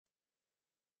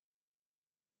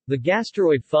The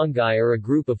gasteroid fungi are a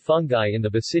group of fungi in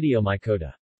the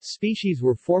Basidiomycota. Species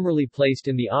were formerly placed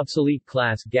in the obsolete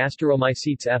class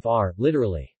Gasteromycetes fr.,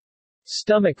 literally,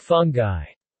 stomach fungi,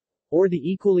 or the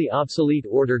equally obsolete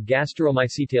order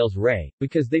Gasteromycetales Ray,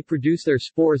 because they produce their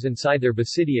spores inside their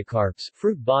basidiocarps,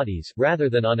 fruit bodies,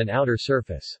 rather than on an outer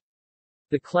surface.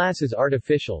 The class is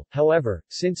artificial, however,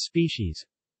 since species,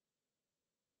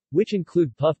 which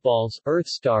include puffballs, earth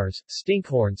stars,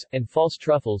 stinkhorns, and false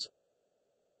truffles,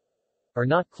 are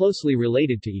not closely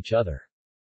related to each other.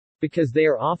 Because they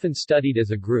are often studied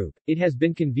as a group, it has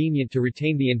been convenient to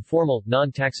retain the informal,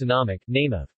 non-taxonomic,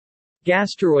 name of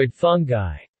gasteroid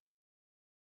fungi.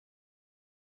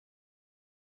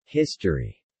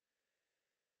 History.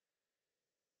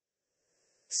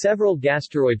 Several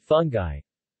gasteroid fungi,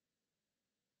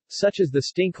 such as the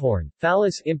stinkhorn,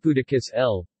 Phallus impudicus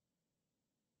L.,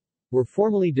 were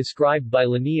formally described by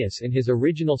Linnaeus in his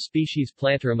original Species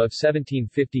Plantarum of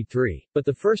 1753, but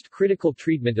the first critical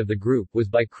treatment of the group was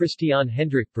by Christian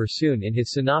Hendrik Persoon in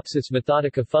his Synopsis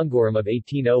Methodica Fungorum of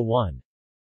 1801.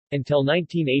 Until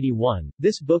 1981,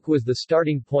 this book was the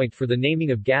starting point for the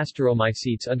naming of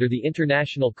Gasteromycetes under the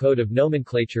International Code of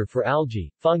Nomenclature for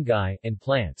Algae, Fungi, and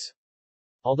Plants.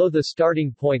 Although the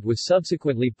starting point was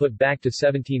subsequently put back to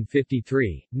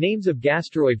 1753, names of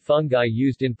gasteroid fungi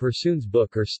used in Persoon's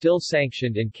book are still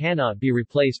sanctioned and cannot be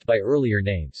replaced by earlier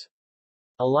names.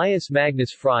 Elias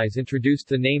Magnus Fries introduced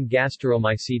the name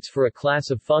Gasteromycetes for a class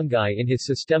of fungi in his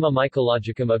Systema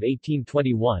Mycologicum of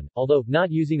 1821, although, not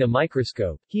using a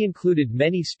microscope, he included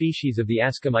many species of the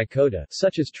Ascomycota,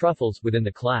 such as truffles, within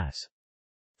the class.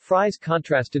 Fries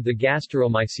contrasted the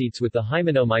Gasteromycetes with the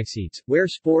Hymenomycetes, where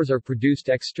spores are produced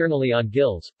externally on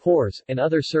gills, pores, and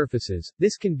other surfaces.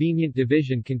 This convenient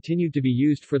division continued to be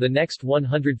used for the next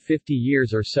 150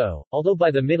 years or so, although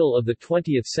by the middle of the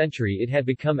 20th century it had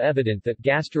become evident that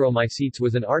Gasteromycetes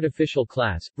was an artificial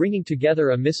class, bringing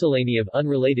together a miscellany of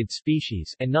unrelated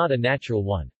species, and not a natural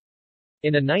one.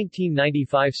 In a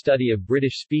 1995 study of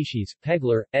British species,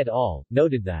 Pegler, et al.,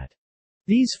 noted that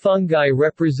these fungi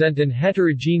represent an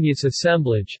heterogeneous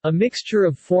assemblage, a mixture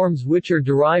of forms which are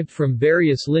derived from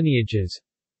various lineages.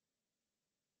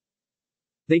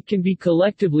 They can be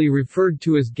collectively referred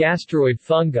to as gasteroid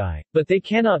fungi, but they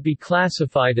cannot be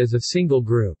classified as a single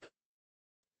group.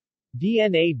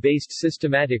 DNA-based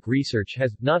systematic research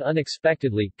has, not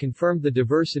unexpectedly, confirmed the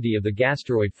diversity of the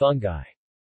gasteroid fungi.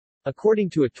 According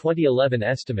to a 2011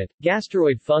 estimate,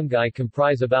 gasteroid fungi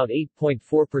comprise about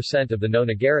 8.4% of the known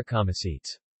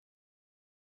Agaricomycetes.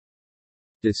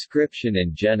 Description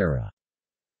and genera.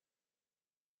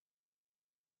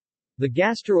 The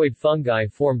gasteroid fungi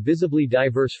form visibly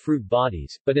diverse fruit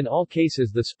bodies, but in all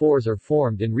cases the spores are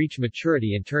formed and reach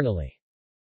maturity internally.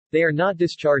 They are not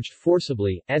discharged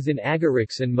forcibly, as in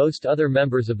Agarix and most other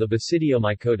members of the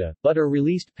Basidiomycota, but are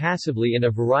released passively in a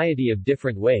variety of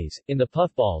different ways. In the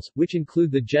puffballs, which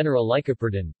include the genera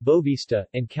Lycoperdon, Bovista,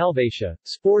 and Calvatia,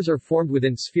 spores are formed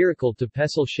within spherical to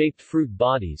pestle-shaped fruit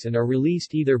bodies and are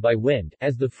released either by wind,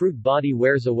 as the fruit body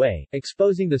wears away,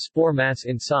 exposing the spore mass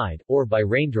inside, or by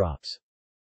raindrops.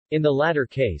 In the latter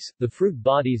case, the fruit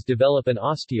bodies develop an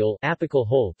ostiole apical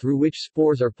hole through which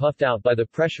spores are puffed out by the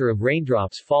pressure of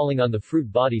raindrops falling on the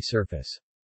fruit body surface.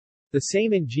 The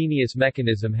same ingenious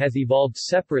mechanism has evolved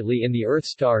separately in the earth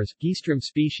stars, Gaestrum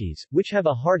species, which have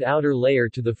a hard outer layer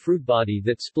to the fruit body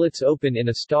that splits open in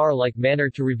a star-like manner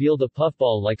to reveal the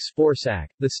puffball-like spore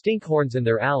sac. The stinkhorns and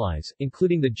their allies,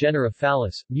 including the genera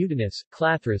Phallus, Mutinus,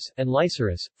 Clathrus, and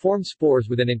Lycerus, form spores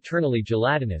with an internally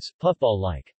gelatinous,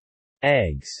 puffball-like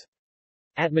eggs.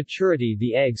 At maturity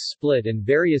the eggs split and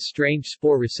various strange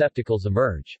spore receptacles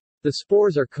emerge. The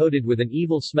spores are coated with an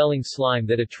evil-smelling slime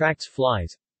that attracts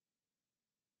flies,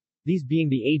 these being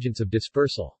the agents of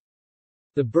dispersal.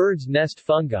 The bird's nest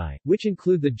fungi, which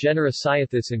include the genera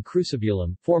Cyathus and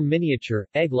Crucibulum, form miniature,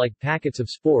 egg-like packets of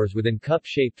spores within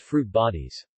cup-shaped fruit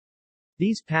bodies.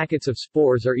 These packets of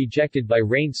spores are ejected by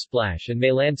rain splash and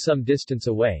may land some distance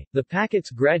away, the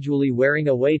packets gradually wearing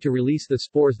away to release the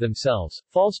spores themselves.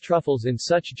 False truffles in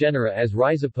such genera as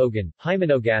Rhizopogon,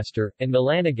 Hymenogaster, and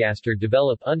Melanogaster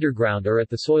develop underground or at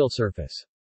the soil surface.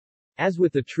 As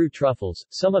with the true truffles,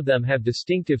 some of them have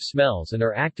distinctive smells and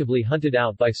are actively hunted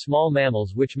out by small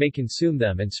mammals which may consume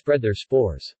them and spread their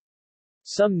spores.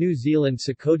 Some New Zealand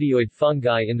secotioid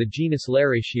fungi in the genus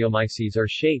Laraceomyces are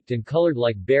shaped and colored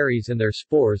like berries and their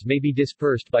spores may be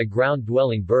dispersed by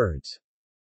ground-dwelling birds.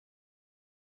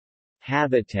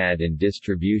 Habitat and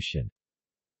distribution.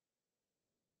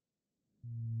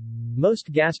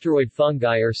 Most gasteroid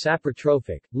fungi are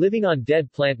saprotrophic, living on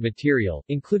dead plant material,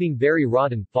 including very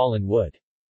rotten, fallen wood.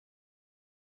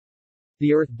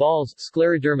 The earth balls,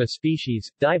 Scleroderma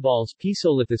species, diballs,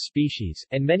 Pisolithus species,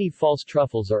 and many false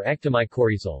truffles are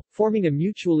ectomycorrhizal, forming a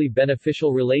mutually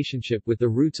beneficial relationship with the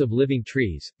roots of living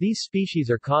trees. These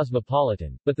species are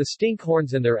cosmopolitan, but the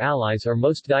stinkhorns and their allies are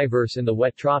most diverse in the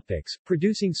wet tropics.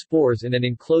 Producing spores in an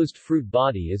enclosed fruit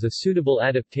body is a suitable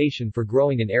adaptation for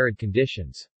growing in arid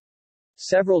conditions.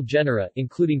 Several genera,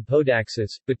 including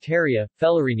Podaxis, Bateria,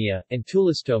 Felurinia, and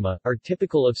Tulistoma, are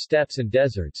typical of steppes and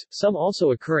deserts, some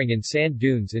also occurring in sand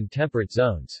dunes in temperate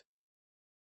zones.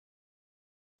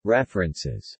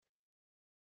 References.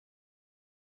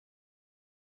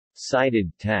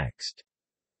 Cited text.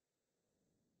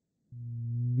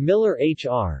 Miller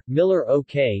H.R., Miller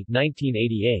O.K.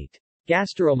 1988.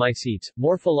 Gasteromycetes,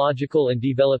 Morphological and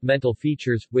Developmental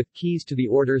Features, with Keys to the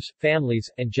Orders, Families,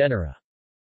 and Genera.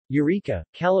 Eureka,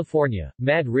 California,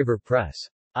 Mad River Press.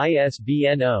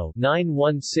 ISBN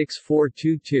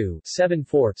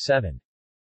 0-916422-74-7.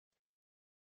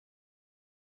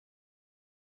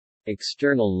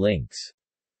 External links.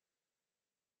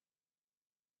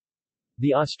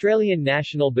 The Australian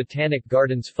National Botanic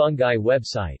Gardens Fungi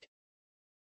website.